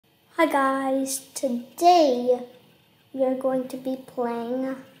Hi guys, today we are going to be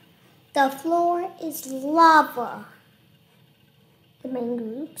playing The Floor is Lava. The main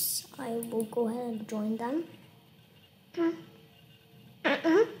groups, I will go ahead and join them.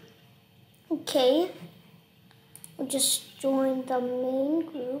 Okay, I'll just join the main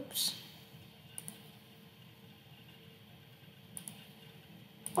groups.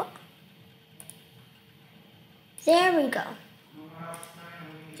 What? There we go.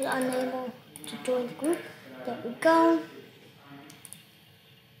 Unable to join the group. There we go.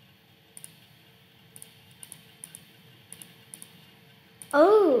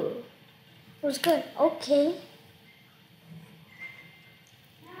 Oh, it was good. Okay.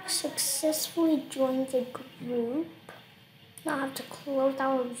 Successfully joined the group. Now I have to close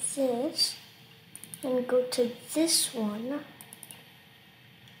out of this and go to this one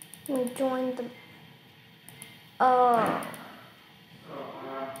and join the. Oh.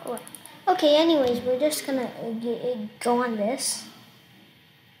 Okay, anyways, we're just gonna go on this.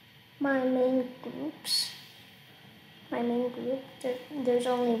 My main groups. My main group. There's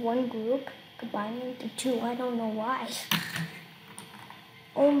only one group. Combined into two. I don't know why.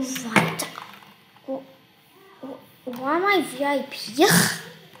 Alright. Why am I VIP?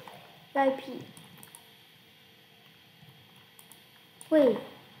 VIP. Wait.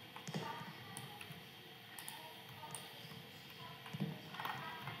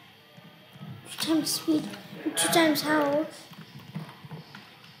 Two times speed, 2 times health.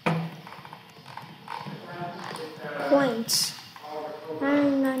 Points.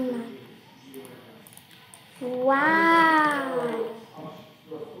 999. Wow.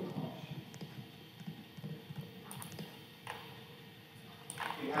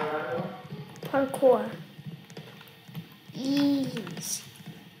 Parkour. Ease.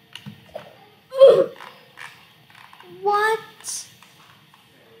 What?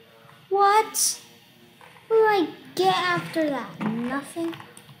 What? What do I get after that? Nothing?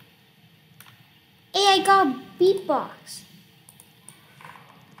 Hey, I got a beatbox.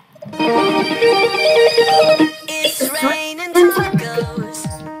 It's raining tacos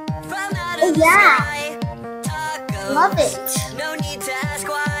from out of the sky. Tacos. Love it. No need to ask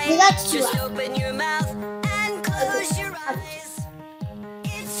why. We got two. Just open your mouth and close your eyes.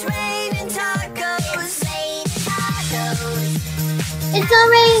 It's raining tacos. Rain tacos. It's not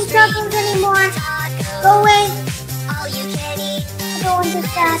raining tacos anymore. Tacos. Go away. All you can eat. I don't want this to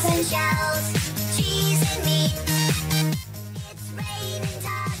happen. Shells, cheese and meat. It's raining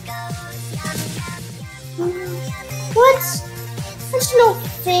tacos. Yum, yum, yum, yum. What? That's no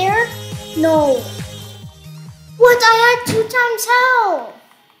fair. No. What? I had 2 times health.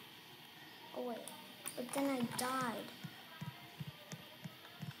 Oh wait, but then I died.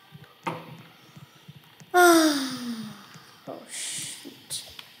 Oh shoot.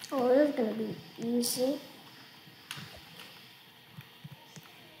 Oh, this is gonna be easy.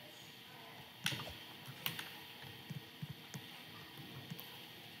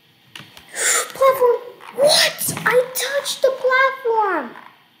 Platform. What? I touched the platform.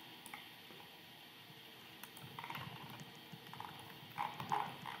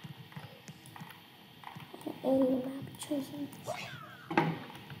 A map chosen.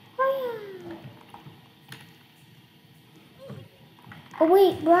 Oh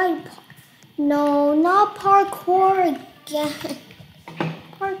wait, right. No, not parkour again.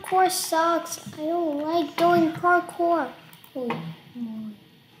 Parkour sucks. I don't like doing parkour. Wait,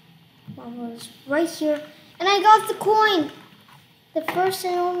 Mama was right here. And I got the coin. The first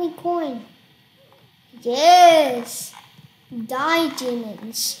and only coin. Yes. Die,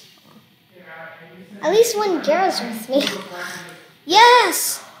 demons. At least when Garrett's with me.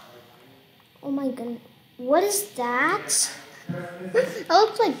 Yes! Oh my goodness. What is that? That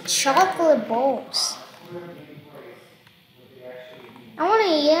looks like chocolate balls. I want to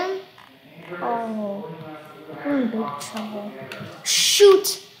eat them. Oh, I'm in big trouble.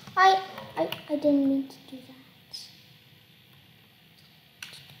 Shoot! I didn't mean to do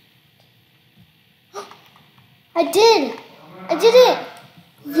that. I did! I did it!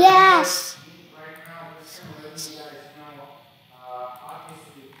 Yes!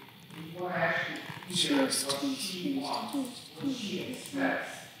 Cheers.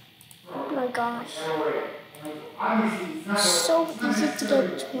 Oh my gosh. So easy to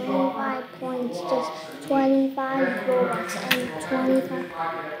get 25 points, just 25 ROBLOX and 25.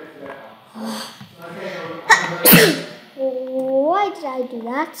 Why did I do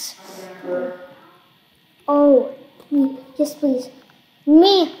that? Oh, yes please.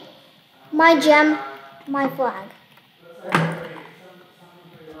 Me, my gem, my flag.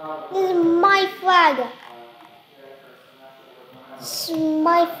 This is my flag. It's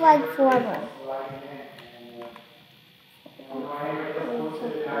my flag forever.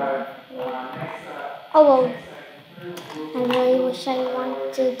 Oh well, I really wish I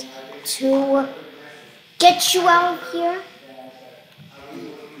wanted to get you out of here.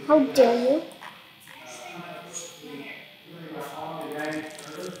 How dare you?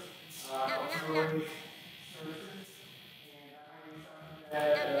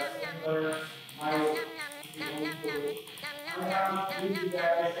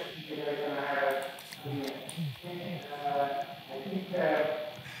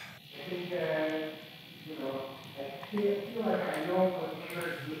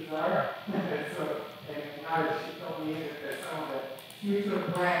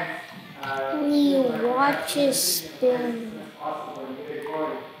 We watch it spin.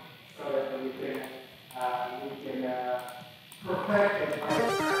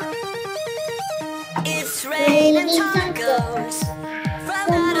 It's raining tacos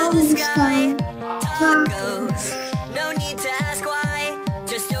from out of the sky. Tacos, no need to ask why.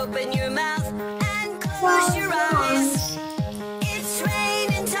 Just open your mouth and close your eyes. It's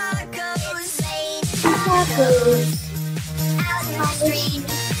raining tacos. Tacos. Out in the street.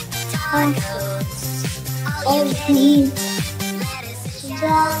 Tacos. All you need. Lettuce and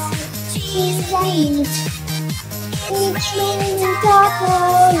Just cheese and and meat. eat. It's raining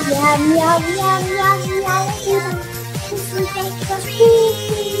tacos. Yum, yum, yum, yum, yum, yum. This is like a treat.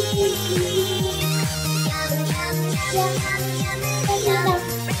 Yum, yum, yum, yum, yum, yum.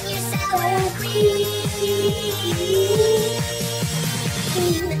 Bring yourself a treat.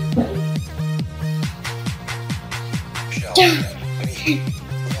 Shell, meat,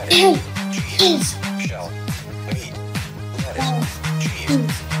 lettuce, cheese, shell, meat, lettuce,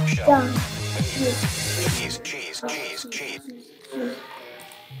 cheese, shell, meat, cheese.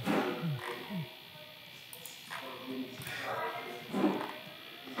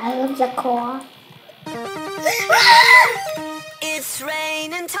 I love the core. It's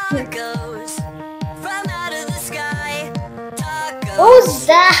raining tacos from out of the sky. Tacos. Who's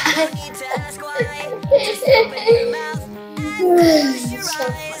that? No need to ask why. Just open your mouth and close your So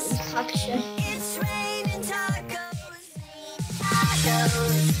eyes. funny. Action. It's raining tacos.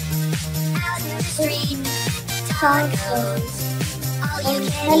 Tacos. Out in the street. Tacos. All you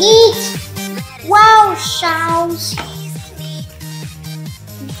And can eat. Wow, Shows. cheese and meat.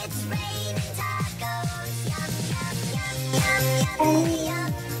 It's raining tacos. Yum, yum, yum, yum,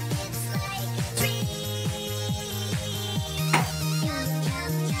 yum. It's like a treat. Yum,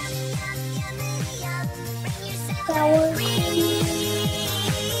 yum, yum, yum, yum. Bring yourself a treat.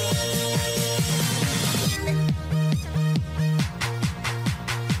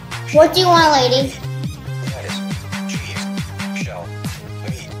 What do you want, lady? Lettuce, cheese, shell,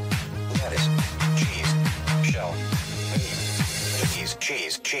 meat, lettuce, cheese, shell, meat,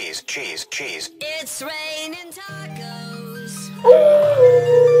 cheese. It's raining tacos.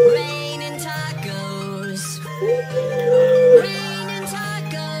 Ooh. Raining tacos. Raining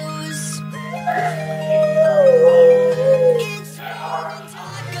tacos. It's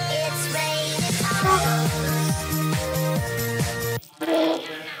raining tacos.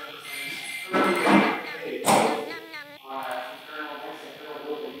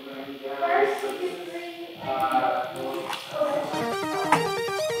 It's raining tacos.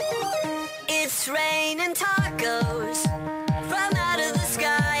 It's raining tacos from out of the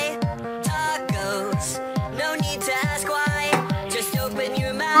sky. Tacos, no need to ask why. Just open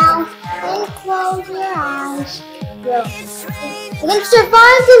your mouth. Now, and close your eyes. Go. It's raining. I can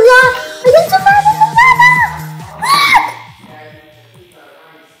survive the lava. I can survive the lava.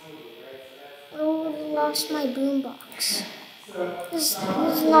 Oh, I lost my boombox. This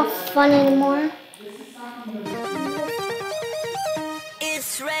is not fun anymore.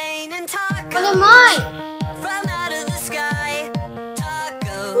 It's raining tacos. What am I? From out of the sky.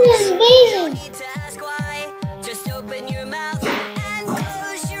 Tacos. This is amazing. Need to ask why. Just open your mouth and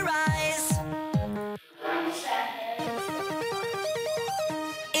close your eyes.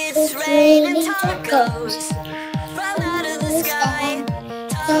 It's raining tacos. From out of the sky.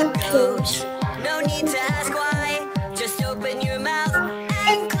 Tacos. No need to ask why. Just open your mouth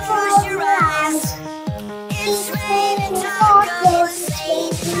and close your eyes. It's raining tacos.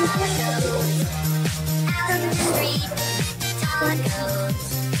 Raining tacos. Out in the street. Tacos.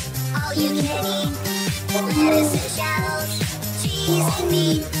 All you can eat. Lettuce and shells. Cheese and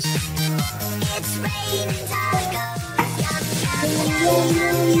meat. It's raining tacos. Yum, yum,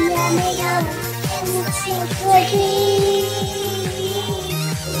 yum, yum, yum, yum. It's like a dream.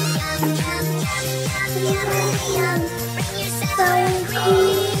 Yum, yum, yum, yum, yum, yum. Bring yourself a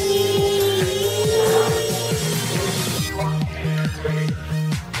treat.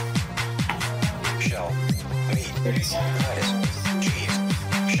 lettuce, cheese,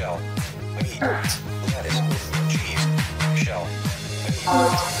 shell, meat, lettuce, cheese, shell,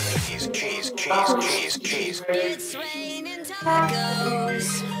 meat, cheese. It's raining tacos.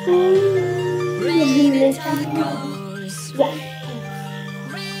 Raining tacos.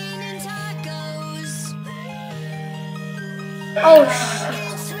 Raining tacos. Oh,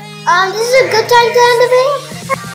 this is a good time to end the video.